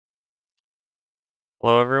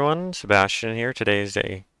Hello everyone, Sebastian here. Today is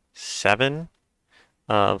day 7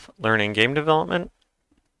 of learning game development,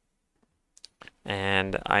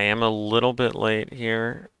 and I am a little bit late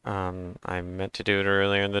here. I meant to do it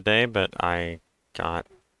earlier in the day, but I got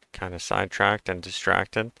kind of sidetracked and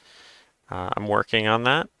distracted. I'm working on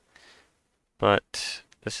that, but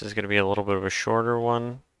this is going to be a little bit of a shorter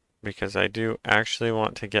one because I do actually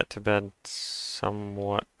want to get to bed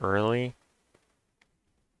somewhat early.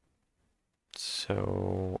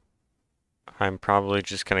 So I'm probably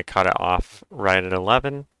just going to cut it off right at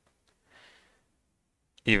 11,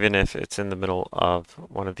 even if it's in the middle of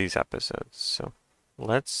one of these episodes. So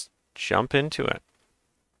let's jump into it.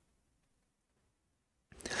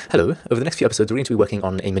 Hello, over the next few episodes we're going to be working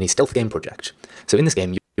on a mini stealth game project. So in this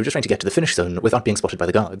game you're just trying to get to the finish zone without being spotted by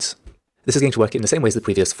the guards. This is going to work in the same way as the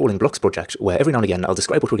previous Falling Blocks project, where every now and again I'll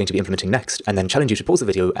describe what we're going to be implementing next, and then challenge you to pause the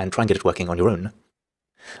video and try and get it working on your own.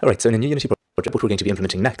 Alright, so in a new Unity project what we're going to be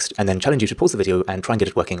implementing next, and then challenge you to pause the video and try and get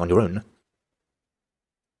it working on your own.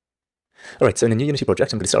 Alright, so in a new Unity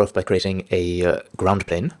project I'm going to start off by creating a ground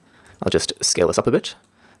plane. I'll just scale this up a bit.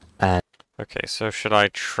 And Okay, so should I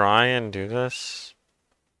try and do this?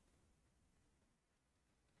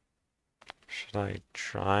 Should I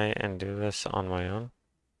try and do this on my own?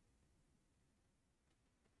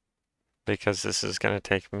 Because this is going to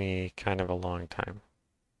take me kind of a long time.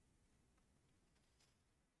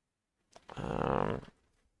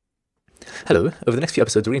 Hello, over the next few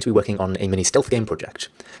episodes we're going to be working on a mini stealth game project.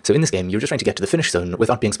 So in this game you're just trying to get to the finish zone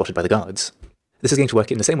without being spotted by the guards. This is going to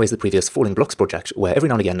work in the same way as the previous Falling Blocks project, where every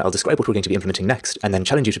now and again I'll describe what we're going to be implementing next, and then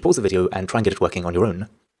challenge you to pause the video and try and get it working on your own.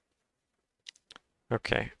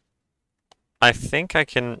 Okay. I think I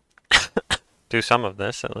can do some of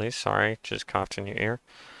this at least. Sorry, just coughed in your ear.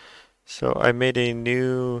 So I made a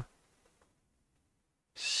new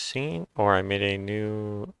scene, or I made a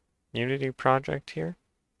new Unity project here.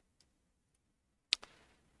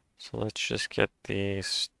 So let's just get the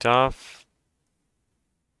stuff.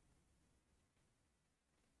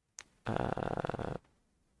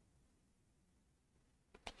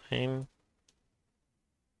 Plane.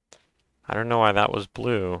 I don't know why that was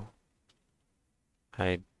blue.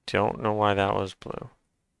 I don't know why that was blue.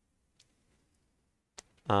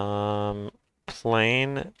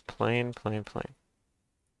 Plane.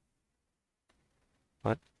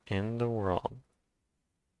 What in the world?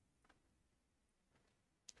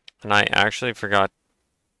 And I actually forgot.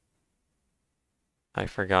 I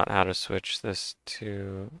forgot how to switch this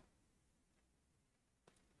to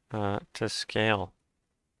scale.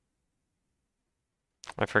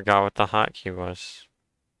 I forgot what the hotkey was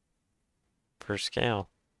for scale.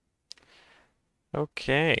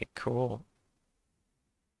 Okay, cool.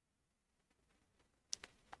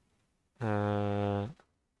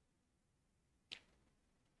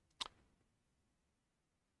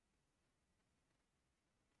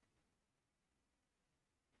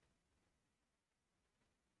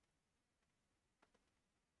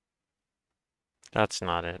 That's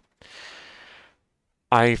not it.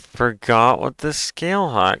 I forgot what the scale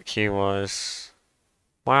hotkey was.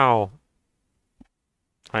 Wow.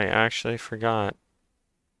 I actually forgot.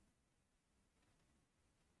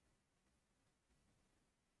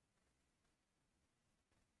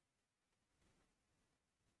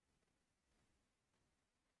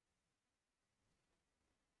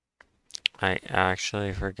 I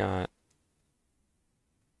actually forgot.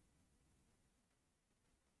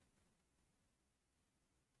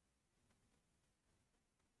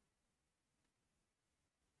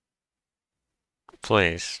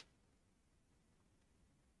 Please.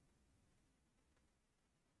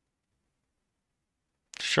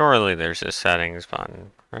 Surely there's a settings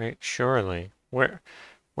button, right? Surely. Where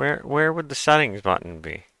would the settings button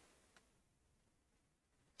be?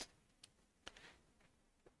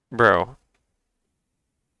 Bro,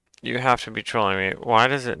 you have to be trolling me. Why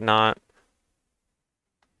does it not?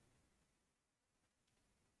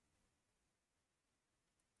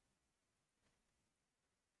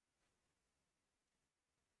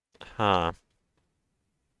 Huh.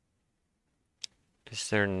 Is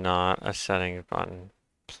there not a settings button?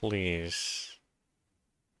 Please.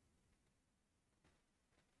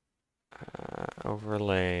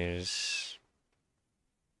 Overlays.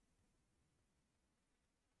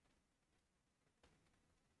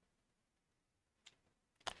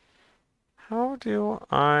 How do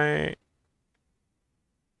I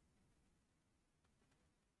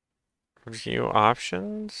view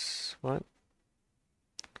options? What?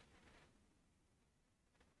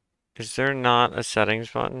 Is there not a settings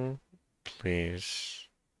button? Please.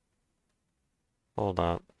 Hold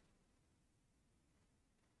up.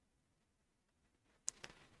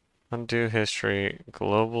 Undo history,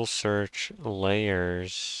 global search,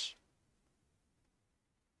 layers.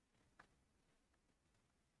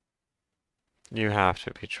 You have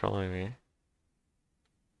to be trolling me.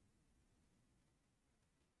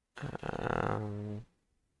 Um,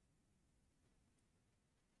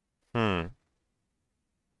 hmm.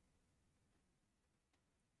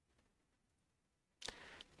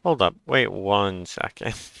 Hold up. Wait 1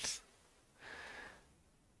 second.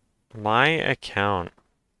 My account.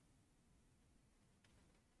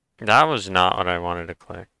 That was not what I wanted to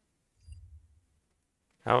click.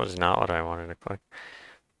 That was not what I wanted to click.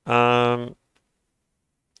 Um,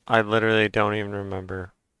 I literally don't even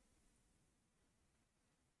remember.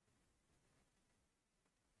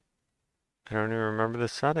 I don't even remember the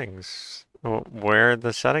settings. Where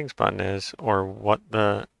the settings button is, or what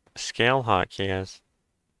the scale hotkey is.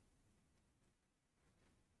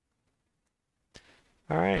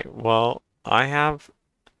 Alright, well,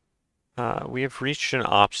 we have reached an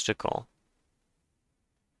obstacle.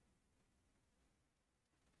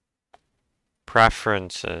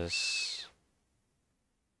 Preferences.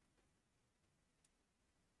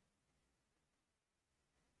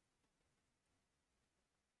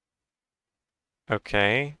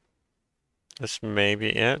 Okay, this may be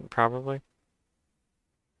it, probably.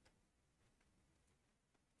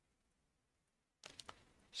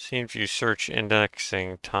 Seems you search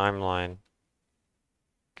indexing, timeline,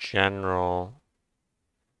 general.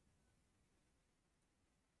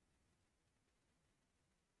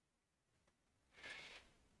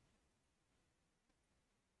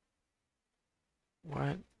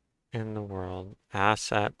 What in the world?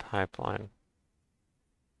 Asset pipeline.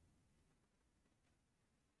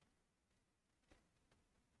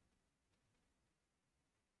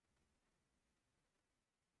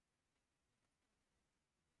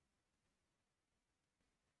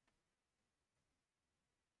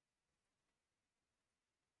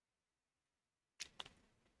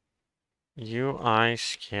 UI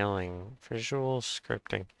scaling, visual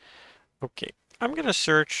scripting. Okay, I'm gonna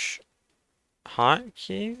search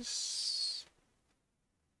hotkeys.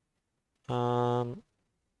 Um,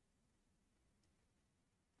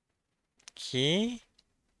 key?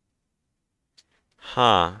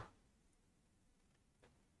 Huh.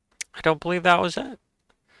 I don't believe that was it.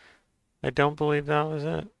 I don't believe that was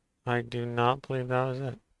it. I do not believe that was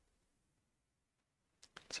it.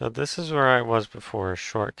 So this is where I was before.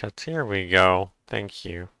 Shortcuts. Here we go. Thank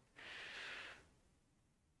you.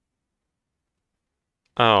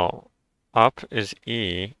 Oh, up is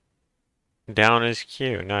E, down is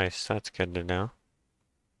Q. Nice. That's good to know.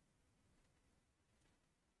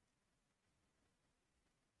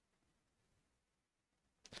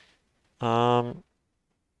 Um,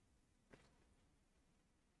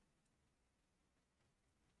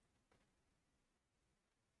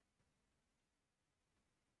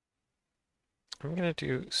 I'm gonna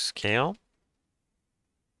do scale.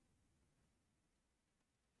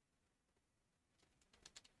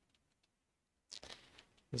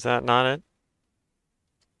 Is that not it?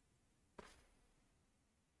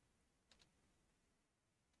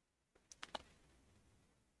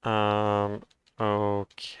 Um,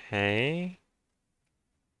 okay.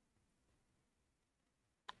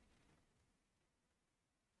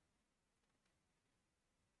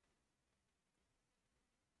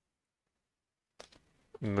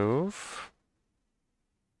 Move.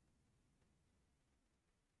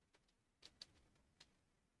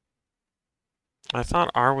 I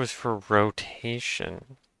thought R was for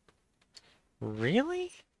rotation.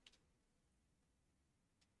 Really?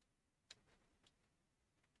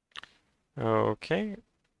 Okay.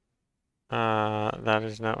 That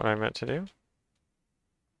is not what I meant to do.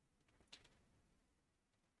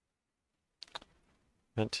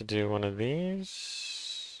 Meant to do one of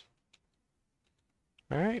these.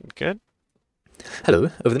 Alright, good.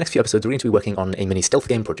 Hello, over the next few episodes, we're going to be working on a mini stealth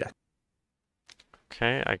game project.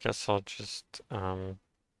 Okay, I guess I'll just, I'll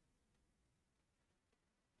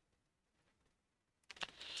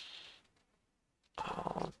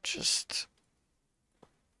just...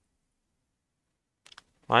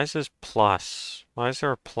 Why is this plus? Why is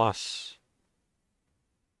there a plus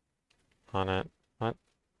on it? What?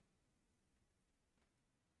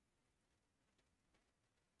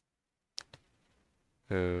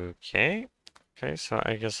 Okay. Okay, so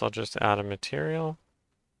I guess I'll just add a material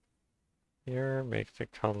here, make the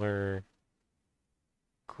color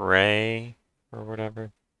gray or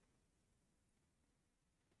whatever.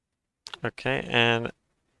 Okay, and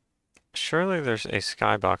surely there's a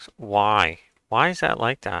skybox. Why? Why is that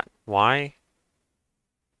like that? Why?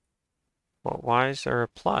 Well, why is there a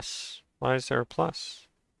plus? Why is there a plus?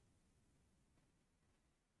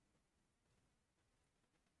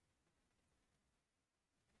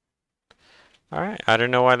 All right, I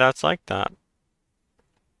don't know why that's like that.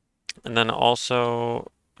 And then also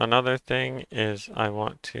another thing is I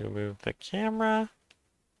want to move the camera.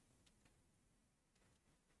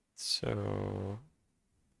 So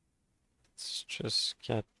let's just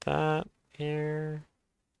get that here.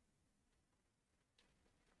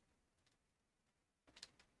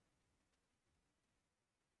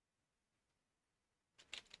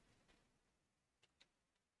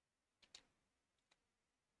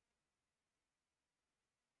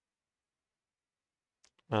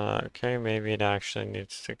 Okay, maybe it actually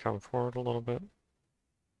needs to come forward a little bit.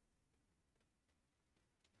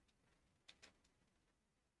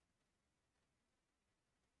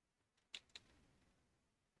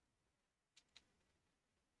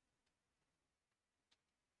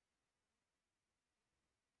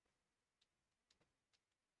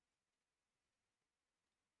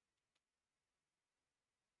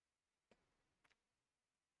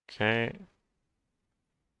 Okay,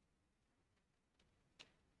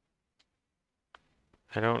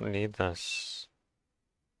 I don't need this.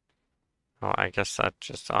 Oh, I guess that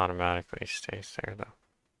just automatically stays there though.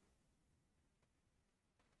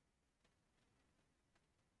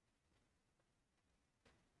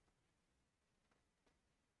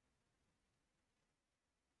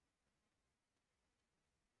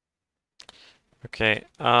 Okay,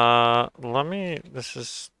 this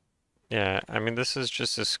is, yeah, I mean, this is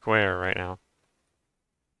just a square right now.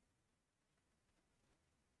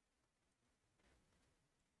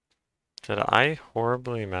 Did I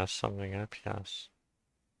horribly mess something up? Yes.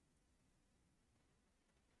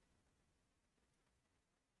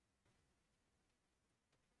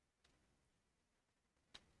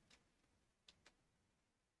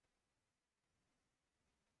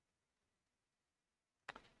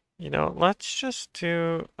 You know, let's just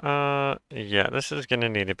do, yeah, this is gonna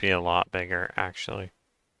need to be a lot bigger, actually.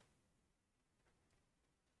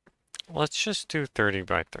 Let's just do 30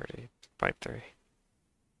 by 30 by 30.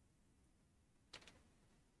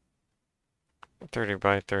 30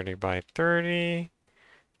 by 30 by 30.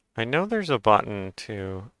 I know there's a button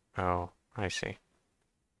to, oh, I see.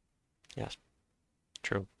 Yes,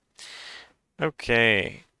 true.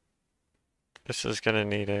 Okay, this is gonna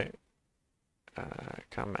need to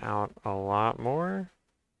come out a lot more.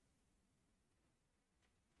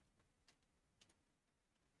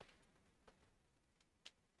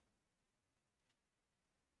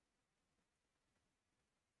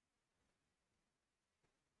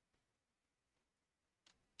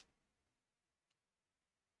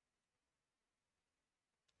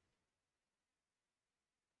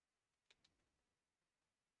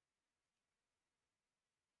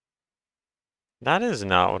 That is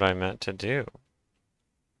not what I meant to do.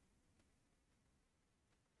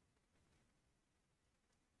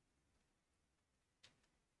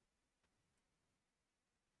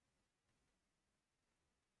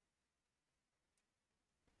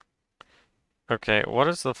 Okay, what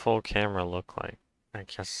does the full camera look like? I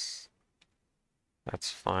guess that's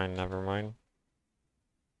fine, never mind.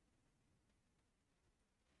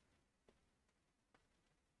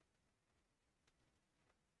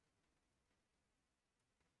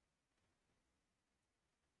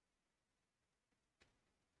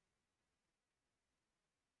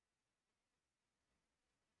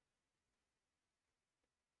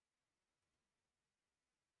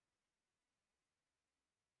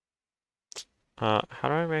 How do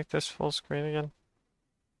I make this full screen again?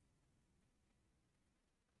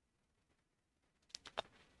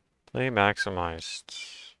 Play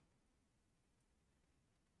maximized.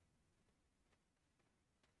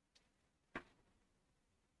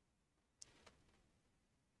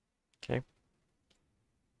 Okay.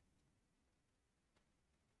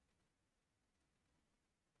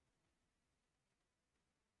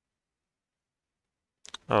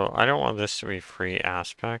 Oh, I don't want this to be free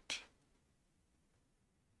aspect.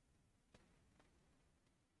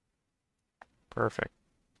 Perfect.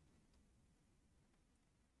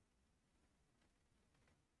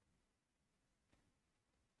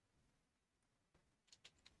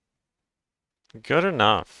 Good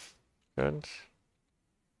enough. Good.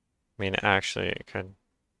 I mean, actually, it could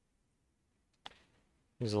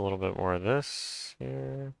use a little bit more of this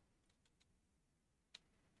here.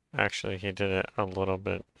 Actually, he did it a little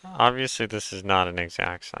bit. Obviously, this is not an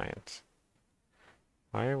exact science.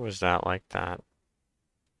 Why was that like that?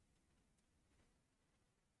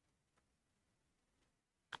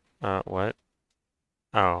 What?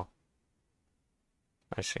 Oh,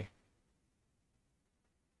 I see.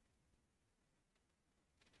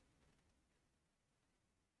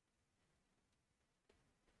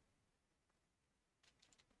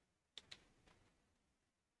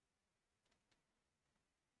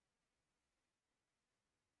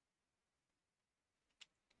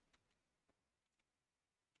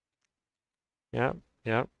 Yep,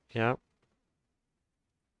 yep, yep.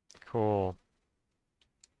 Cool.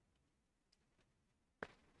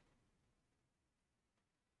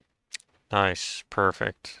 Nice.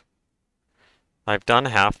 Perfect. I've done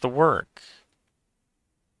half the work.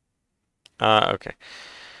 Okay.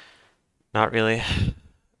 Not really.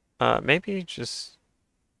 Maybe just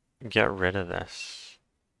get rid of this.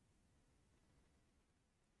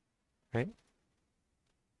 Right?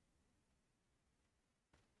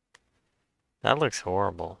 That looks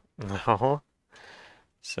horrible. No.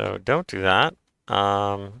 So don't do that.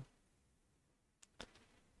 Um,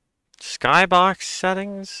 Skybox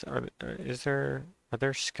settings? Are there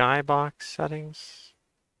skybox settings?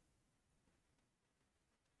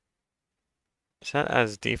 Set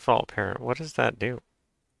as default parent. What does that do?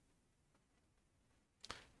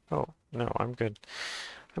 Oh, no, I'm good.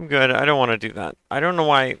 I'm good. I don't want to do that. I don't know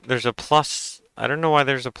why there's a plus. I don't know why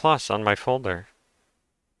there's a plus on my folder.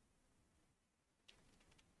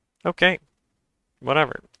 Okay,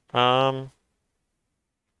 whatever. Um,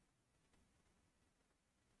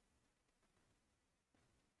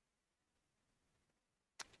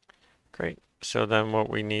 Great. So then what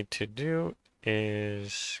we need to do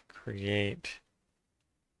is create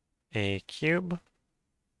a cube.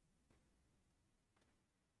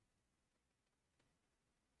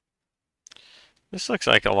 This looks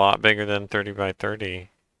like a lot bigger than 30 by 30,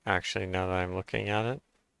 actually, now that I'm looking at it.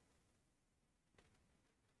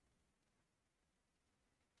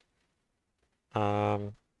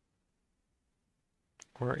 Um,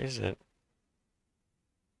 where is it?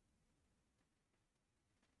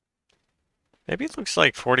 Maybe it looks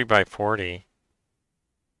like 40 by 40.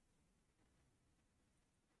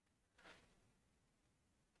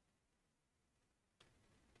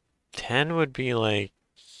 10 would be like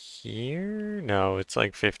here? No, it's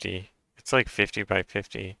like 50. It's like 50 by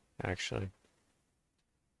 50, actually.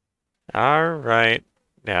 Alright.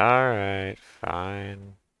 Alright,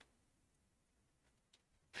 fine.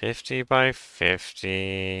 50 by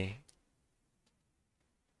 50.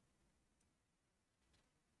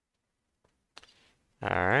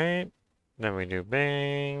 Alright. Then we do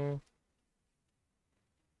bang.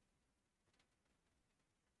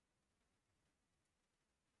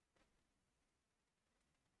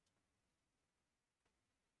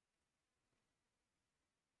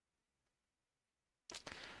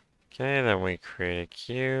 Okay, then we create a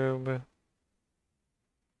cube.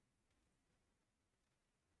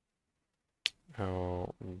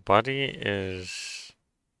 Oh, buddy is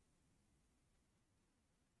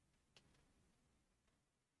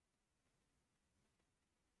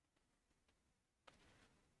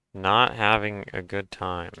not having a good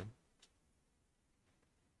time.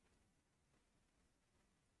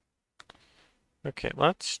 Okay,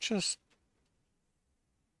 let's just...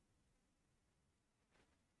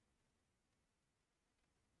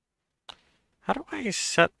 How do I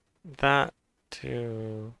set that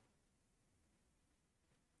to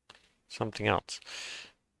something else?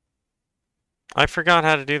 I forgot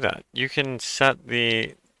how to do that. You can set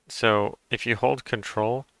the... So if you hold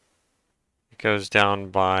control, it goes down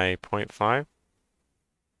by 0.5.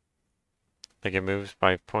 Like it moves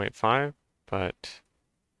by 0.5, but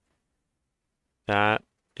that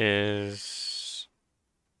is...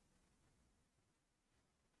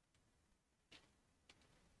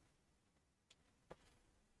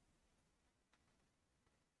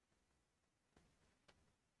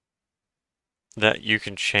 That you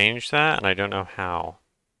can change that, and I don't know how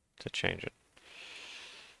to change it.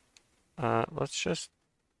 Let's just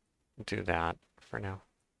do that for now.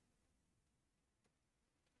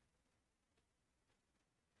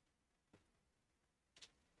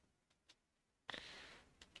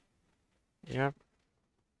 Yep.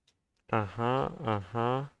 Uh-huh,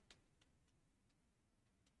 uh-huh.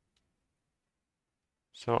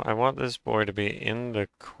 So I want this boy to be in the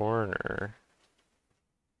corner.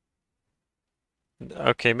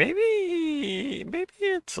 Okay, maybe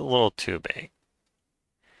it's a little too big.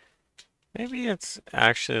 Maybe it's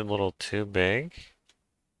actually a little too big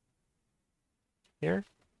here,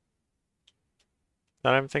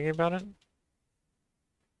 that I'm thinking about it.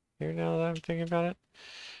 Here now that I'm thinking about it.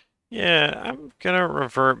 Yeah, I'm gonna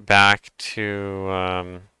revert back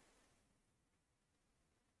to,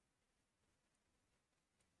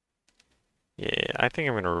 yeah, I think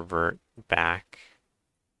I'm gonna revert back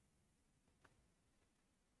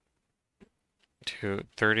to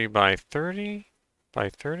 30 by 30 by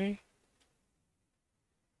 30.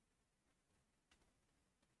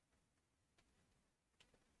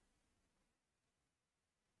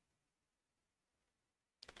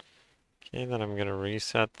 Okay, then I'm gonna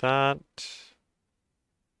reset that.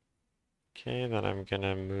 Okay, then I'm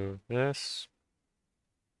gonna move this.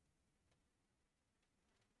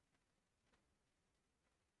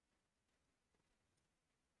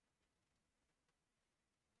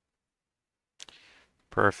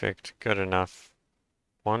 Perfect. Good enough.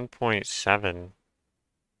 1.7.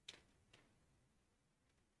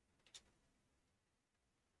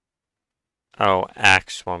 Oh,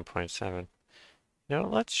 X 1.7. No,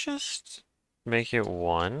 let's just make it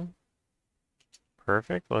 1.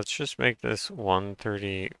 Perfect. Let's just make this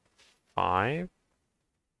 135.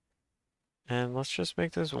 And let's just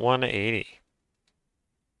make this 180.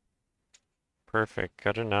 Perfect.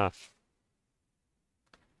 Good enough.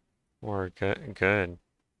 Or good.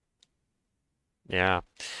 Yeah.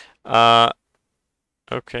 Uh,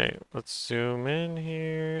 okay. Let's zoom in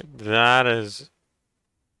here. That is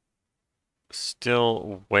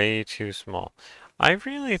still way too small. I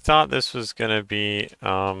really thought this was gonna be,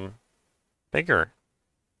 bigger.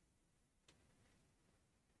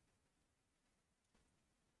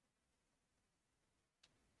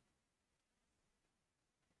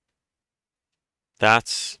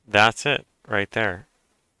 That's it right there.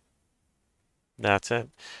 That's it.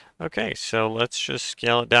 Okay, so let's just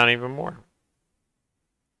scale it down even more.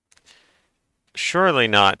 Surely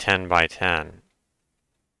not 10 by 10.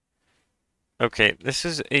 Okay, this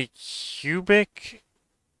is a cubic,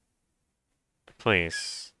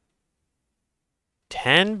 please.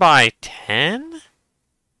 10 by 10?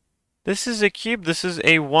 This is a cube. This is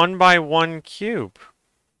a 1 by 1 cube.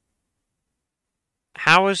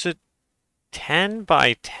 How is it 10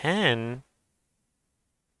 by 10?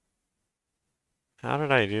 How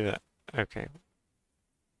did I do that? Okay.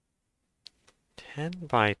 10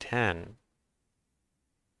 by 10.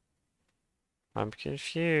 I'm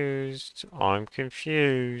confused. I'm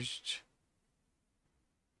confused.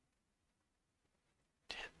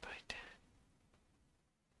 10 by 10.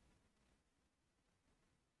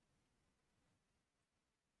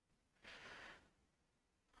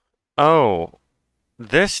 Oh,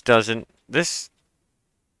 this doesn't. This.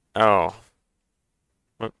 Oh.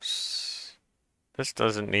 Whoops. This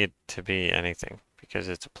doesn't need to be anything because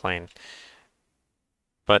it's a plane.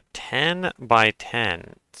 But 10 by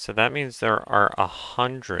 10. So that means there are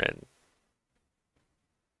 100.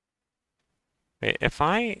 Wait, if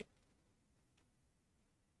I...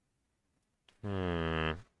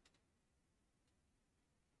 Hmm.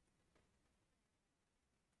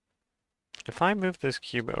 If I move this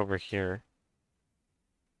cube over here...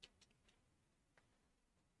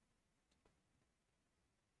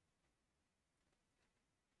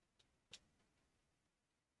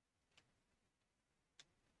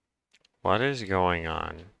 What is going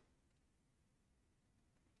on?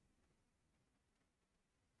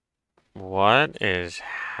 What is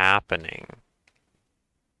happening?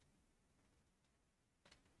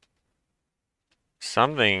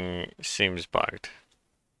 Something seems bugged.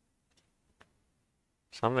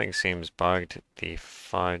 Something seems bugged the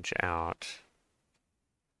fudge out.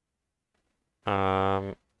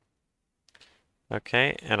 Okay,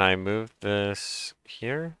 and I move this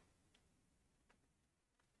here.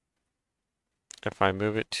 If I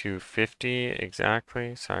move it to 50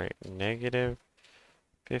 exactly, sorry, negative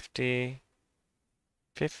 50,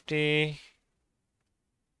 50,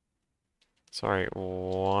 sorry,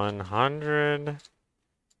 100,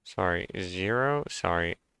 sorry, 0,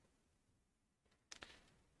 sorry,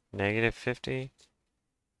 negative 50,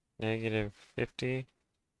 negative 50.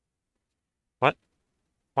 What?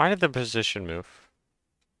 Why did the position move?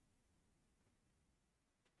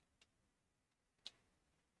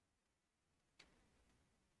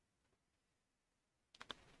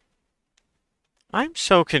 I'm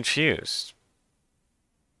so confused.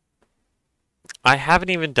 I haven't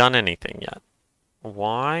even done anything yet.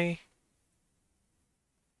 Why?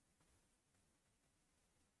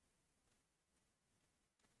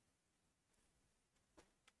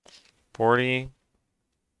 40,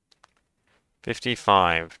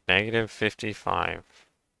 55, negative 55.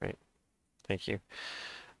 Wait, thank you.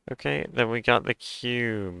 Okay, then we got the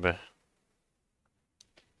cube.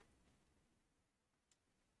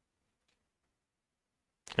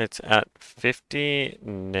 It's at 50,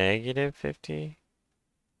 negative 50.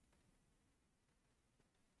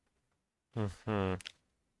 Mm-hmm.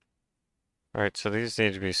 Alright, so these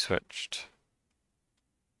need to be switched.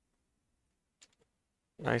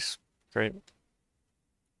 Nice, great.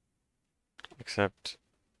 Except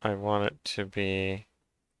I want it to be...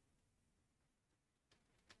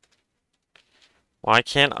 Why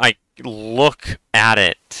can't I look at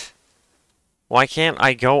it? Why can't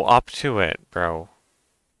I go up to it, bro?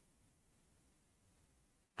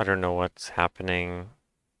 I don't know what's happening.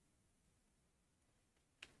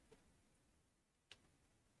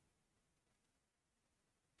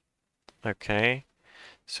 Okay.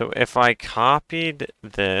 So if I copied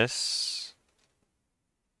this,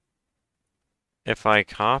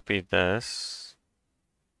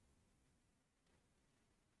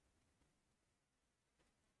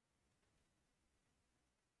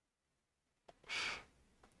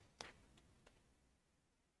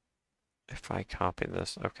 if I copy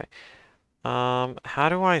this? Okay. How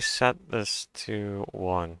do I set this to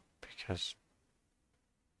 1? Because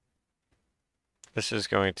this is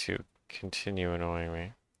going to continue annoying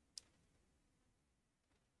me.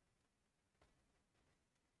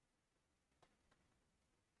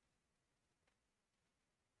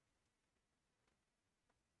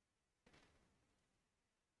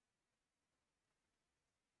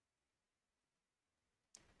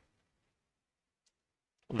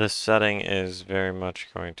 This setting is very much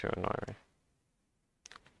going to annoy me.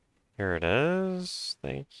 Here it is.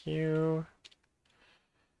 Thank you.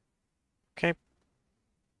 Okay.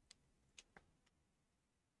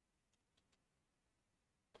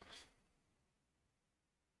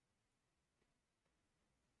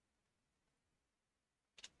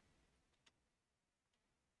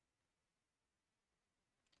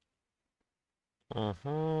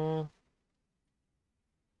 Mm-hmm.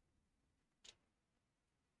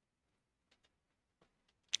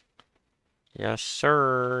 Yes,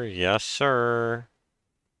 sir. Yes, sir.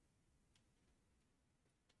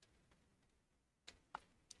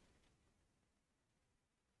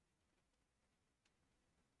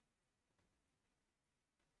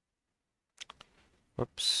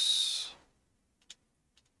 Whoops.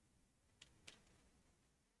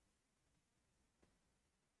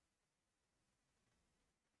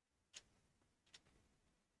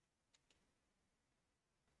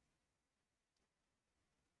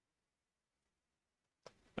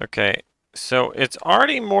 Okay, so it's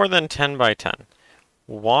already more than 10 by 10.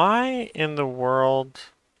 Why in the world?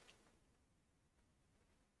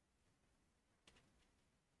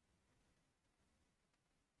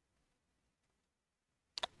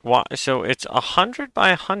 Why? So it's 100 by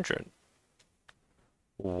 100.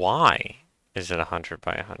 Why is it 100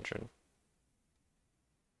 by 100?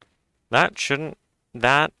 That shouldn't,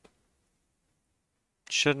 that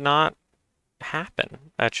should not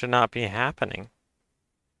happen. That should not be happening.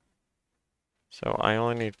 So I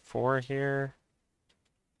only need 4 here.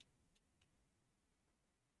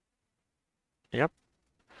 Yep.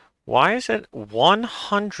 Why is it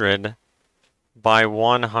 100 by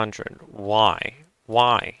 100? Why?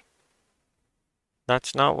 Why?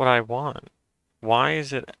 That's not what I want. Why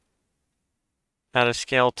is it at a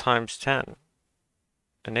scale times 10?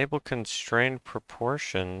 Enable constrained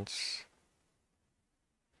proportions.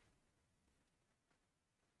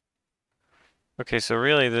 Okay, so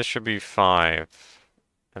really this should be 5.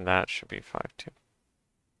 And that should be 5 too.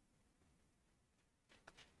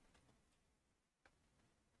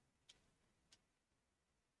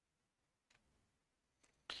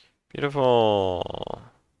 Beautiful.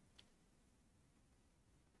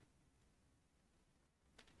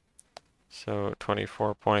 So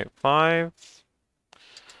 24.5.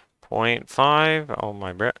 0.5. Oh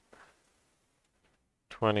my Brit.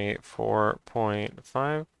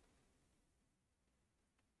 24.5.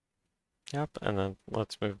 Yep, and then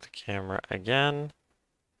let's move the camera again.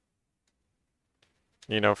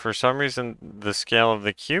 You know, for some reason the scale of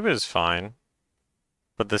the cube is fine,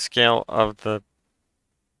 but the scale of the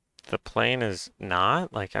plane is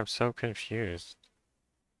not? Like, I'm so confused.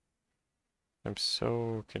 I'm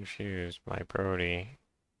so confused, my Brody.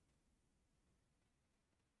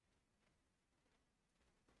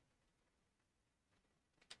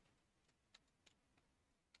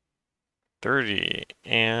 $30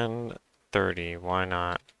 and $30. Why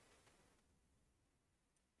not?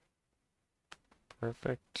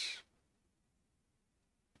 Perfect.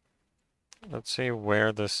 Let's see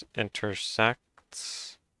where this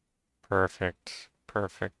intersects. Perfect.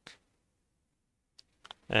 Perfect.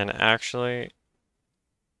 And actually,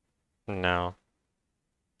 no.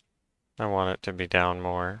 I want it to be down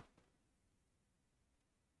more.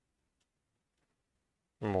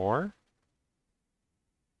 More?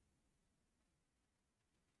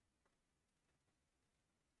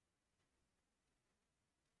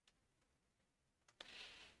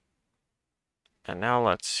 And now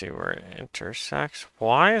let's see where it intersects.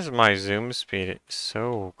 Why is my zoom speed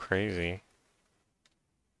so crazy?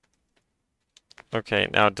 Okay,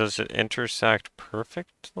 now does it intersect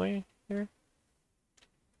perfectly here?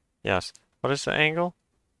 Yes. What is the angle?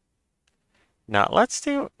 Now let's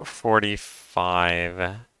do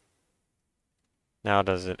 45. Now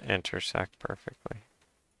does it intersect perfectly?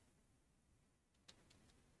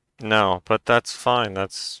 No, but that's fine.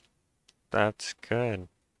 That's good.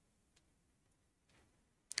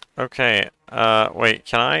 Okay, wait,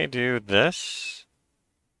 can I do this?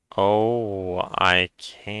 Oh, I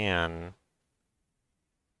can.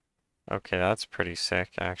 Okay, that's pretty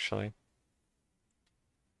sick, actually.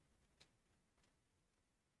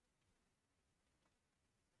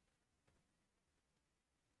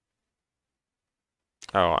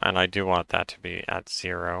 Oh, and I do want that to be at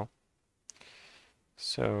 0.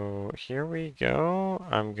 So here we go.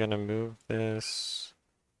 I'm gonna move this.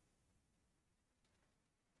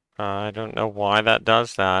 I don't know why that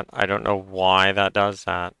does that. I don't know why that does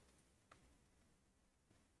that.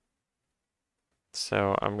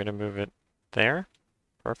 So I'm gonna move it there.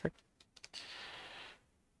 Perfect.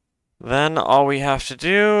 Then all we have to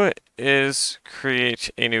do is create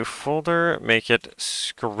a new folder, make it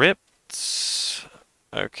scripts.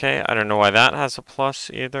 Okay, I don't know why that has a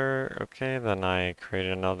plus either. Okay, then I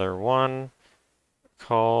create another one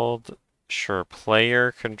called, sure,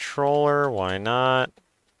 player controller, why not?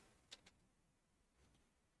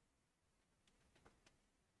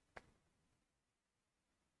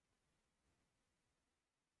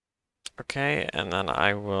 Okay, and then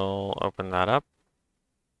I will open that up.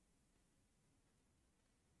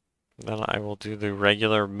 Then I will do the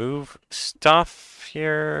regular move stuff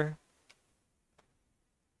here.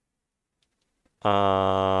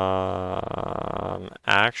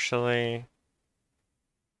 Actually,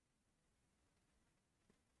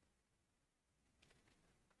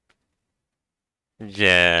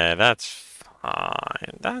 yeah, that's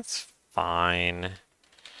fine. That's fine.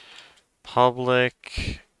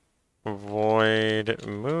 Public void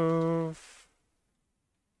move.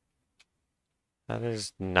 That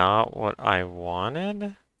is not what I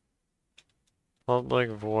wanted. Public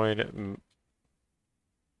void.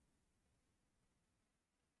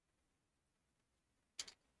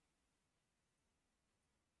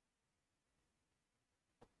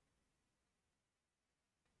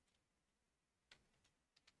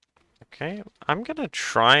 Okay, I'm gonna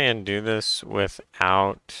try and do this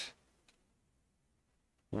without.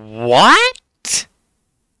 What?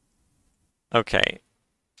 Okay,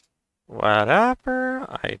 whatever.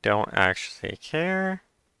 I don't actually care.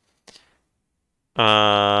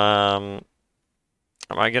 Am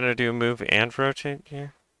I gonna do move and rotate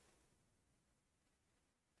here?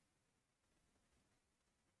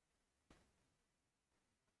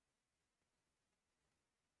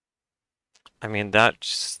 I mean,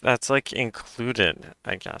 that's like included,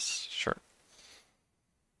 I guess. Sure.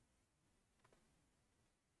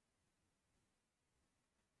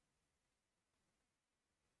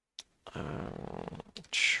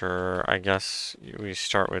 Sure, I guess we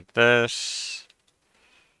start with this.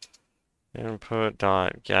 Input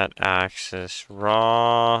dot get axis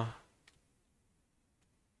raw.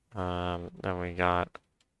 Then we got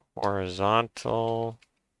horizontal.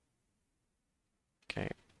 Okay,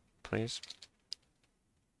 please.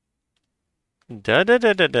 Da da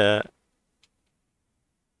da da da.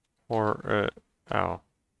 Or oh.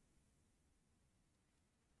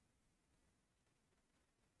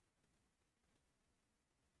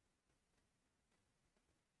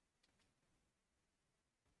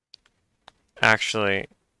 Actually,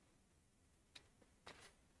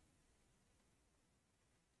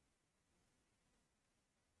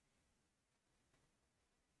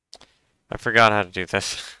 I forgot how to do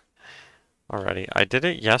this already. I did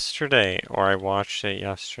it yesterday, or I watched it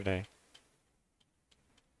yesterday.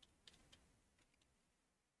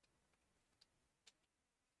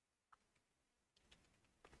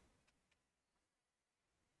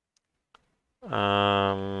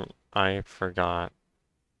 I forgot.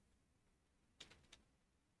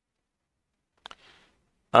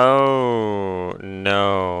 Oh,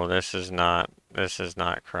 no, this is not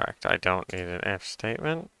correct. I don't need an if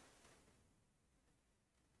statement.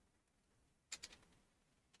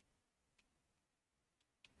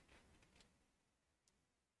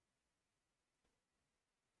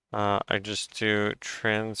 I just do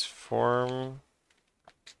transform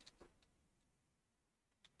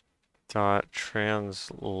dot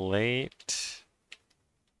translate.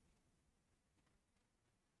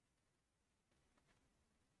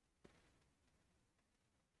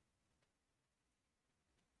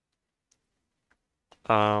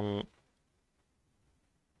 Um,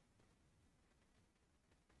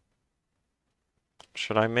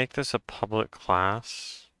 should I make this a public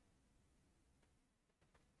class?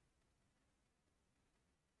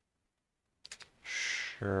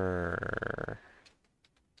 Sure.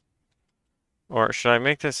 Or should I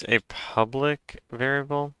make this a public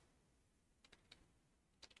variable?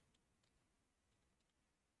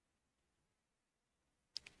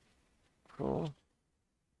 Cool.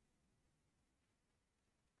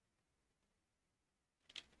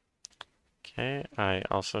 Okay, I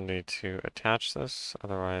also need to attach this,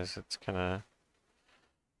 otherwise it's gonna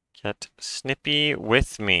get snippy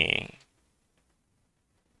with me.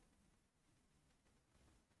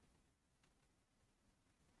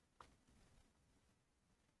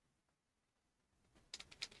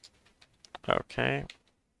 Okay,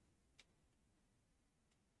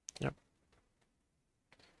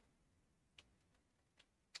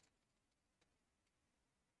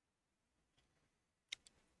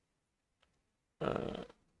 Uh,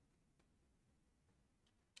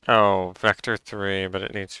 oh, vector 3, but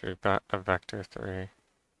it needs to be a vector 3.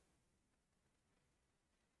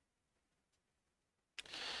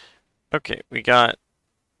 Okay, we got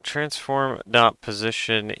transform dot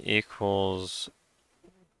position equals.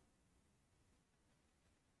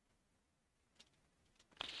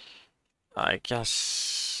 I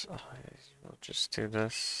guess we'll just do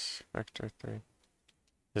this vector 3.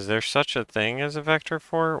 Is there such a thing as a vector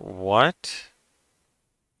 4? What?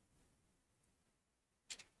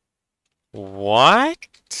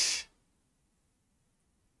 What?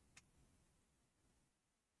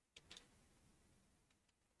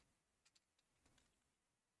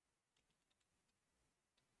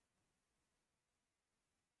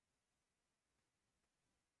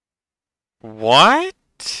 What?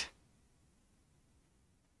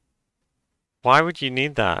 Why would you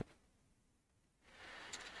need that?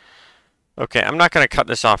 Okay, I'm not going to cut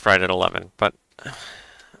this off right at 11, but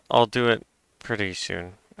I'll do it pretty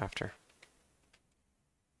soon after.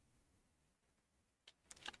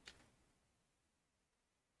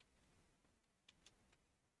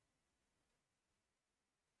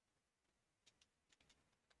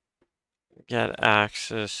 Get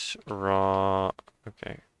axis raw.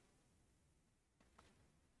 Okay.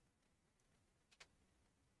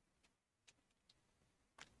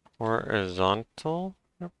 Horizontal.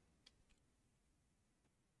 Yep.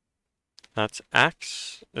 That's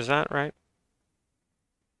X. Is that right?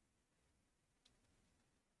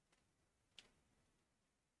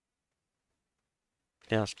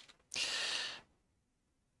 Yes.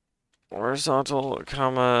 Horizontal,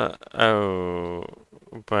 comma, oh,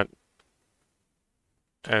 but,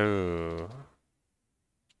 oh.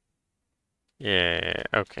 Yeah,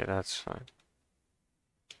 okay, that's fine.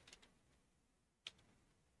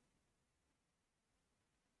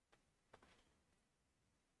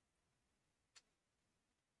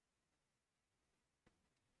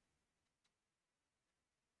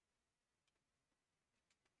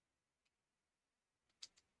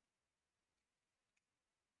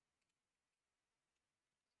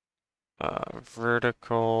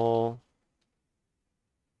 Vertical.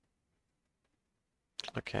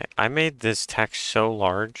 Okay, I made this text so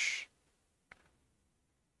large.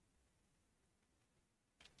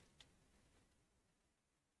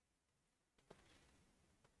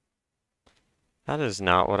 That is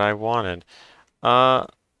not what I wanted. Uh,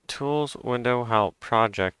 tools, window, help,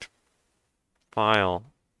 project, file,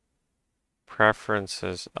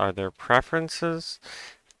 preferences. Are there preferences?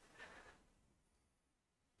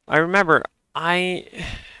 I remember I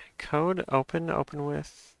code open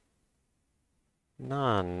with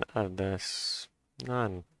none of this.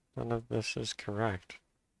 None. None of this is correct.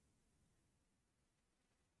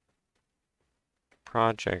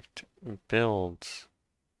 Project builds.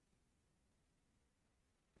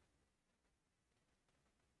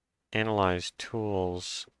 Analyze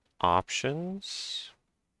tools options.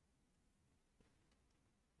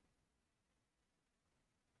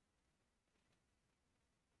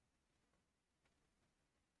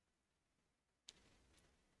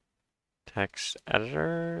 Text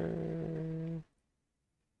editor.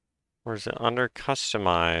 Or is it under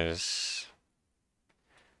customize?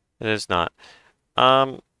 It is not.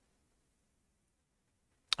 I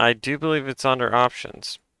do believe it's under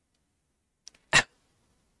options.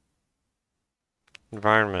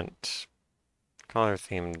 Environment. Color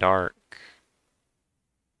theme dark.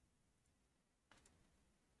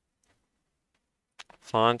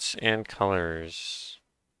 Fonts and colors.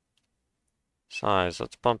 Size.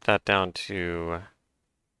 Let's bump that down to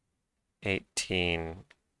 18.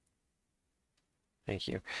 Thank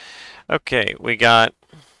you. Okay, we got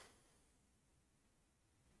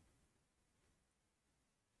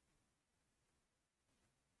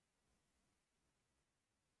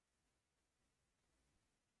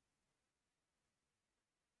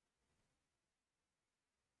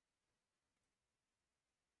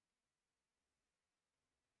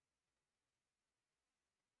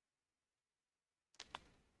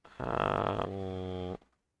um,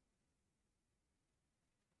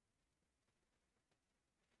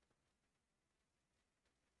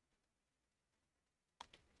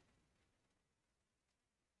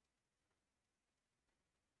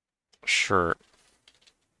 sure.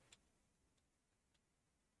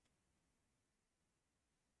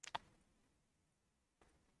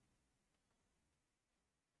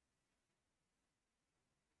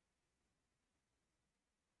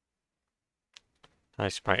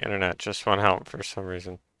 Nice, my internet just went out for some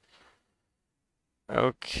reason.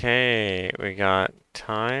 Okay, we got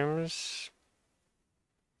times.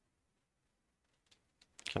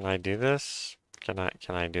 Can I do this? Can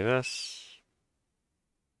I do this?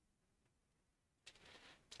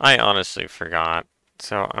 I honestly forgot,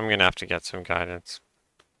 so I'm gonna have to get some guidance.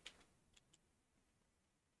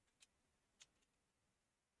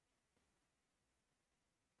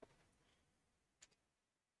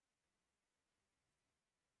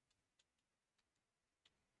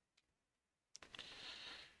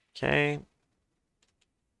 Okay.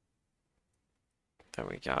 Then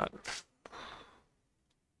we got...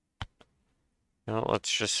 No,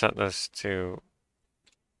 let's just set this to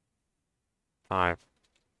 5.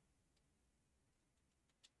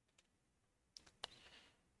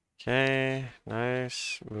 Okay,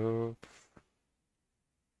 nice. Move.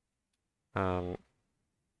 Um,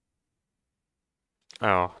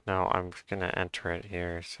 oh, no, I'm gonna enter it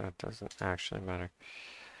here, so it doesn't actually matter.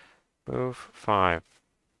 Move 5.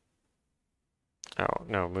 Oh,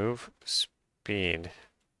 no, move speed.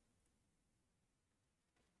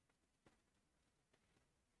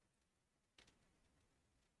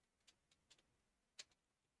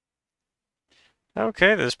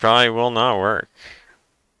 Okay, this probably will not work.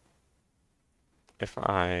 If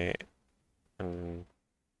I... okay,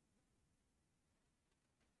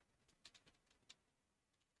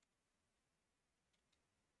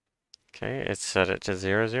 it set it to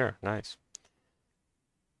 0, 0. Nice.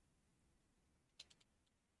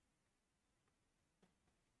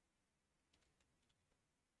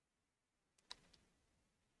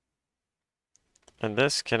 And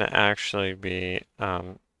this can actually be,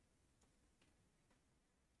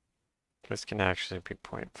 this can actually be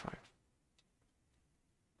 0.5.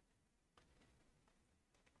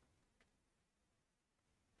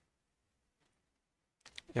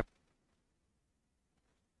 Yep.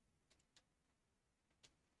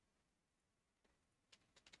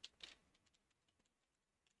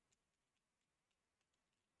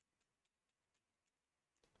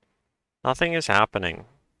 Nothing is happening.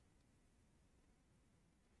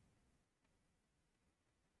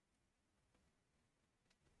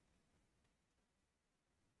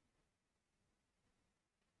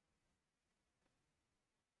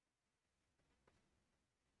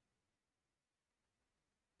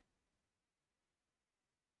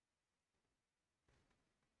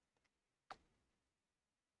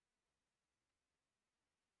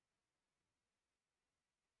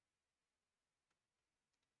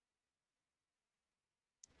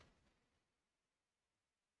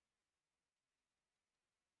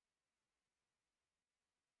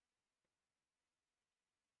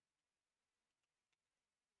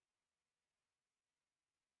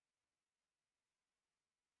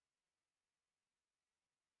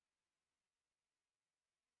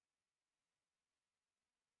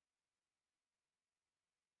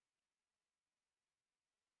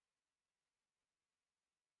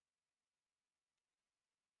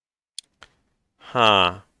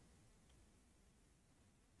 Huh.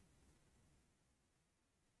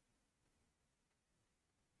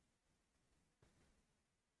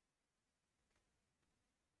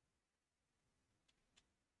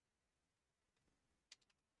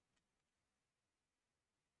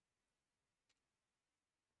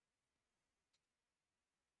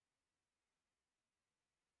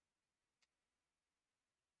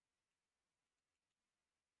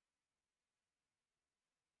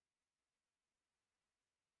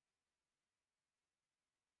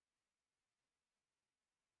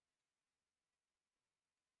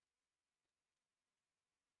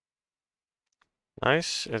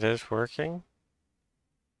 Nice, it is working.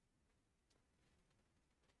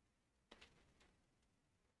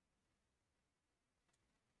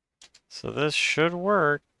 So this should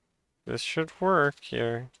work. This should work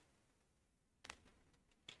here.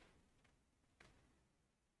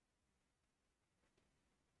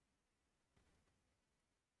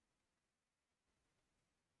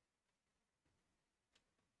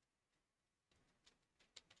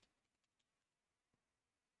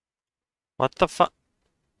 What the fu-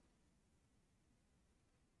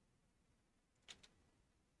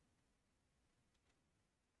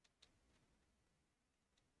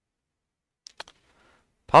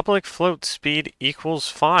 Public float speed equals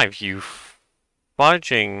 5, you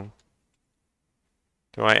fudging.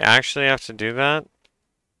 Do I actually have to do that?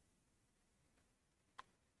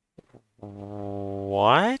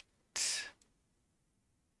 What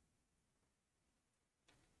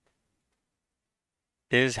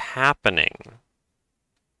is happening?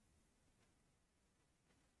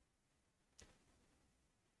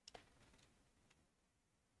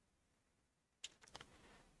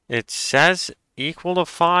 It says equal to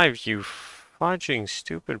 5, you fudging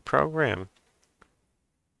stupid program.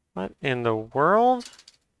 What in the world?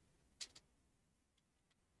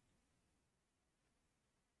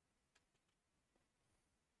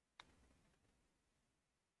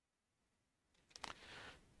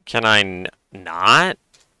 Can I not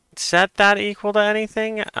set that equal to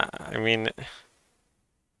anything? I mean,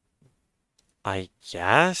 I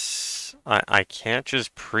guess I can't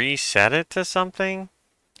just preset it to something?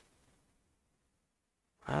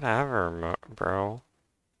 Whatever, bro.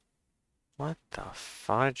 What the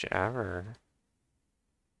fudge ever?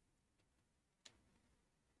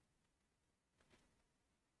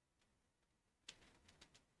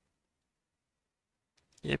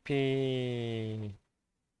 Yippee!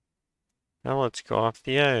 Now let's go off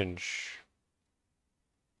the edge.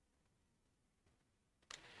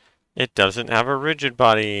 It doesn't have a rigid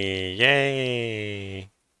body. Yay!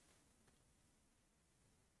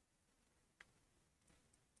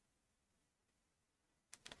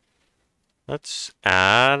 Let's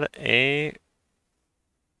add a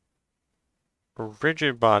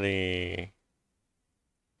rigid body.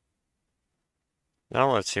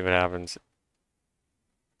 Now let's see what happens.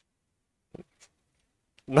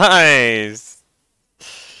 Nice!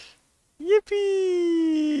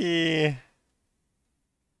 Yippee!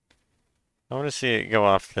 I want to see it go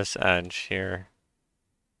off this edge here.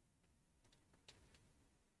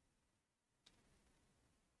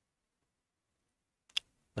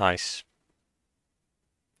 Nice.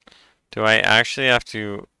 Do I actually have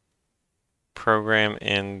to program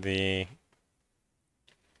in the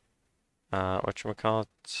whatchamacallit?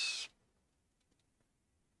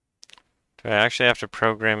 Do I actually have to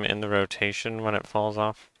program in the rotation when it falls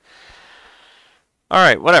off?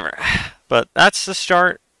 Alright, whatever. But that's the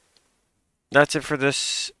start. That's it for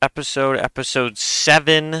this episode. Episode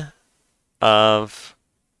 7 of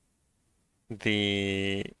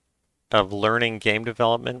learning game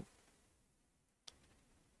development.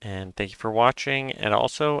 And thank you for watching. And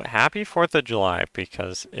also, happy 4th of July,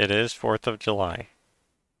 because it is 4th of July.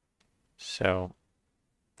 So,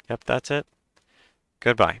 yep, that's it.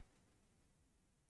 Goodbye.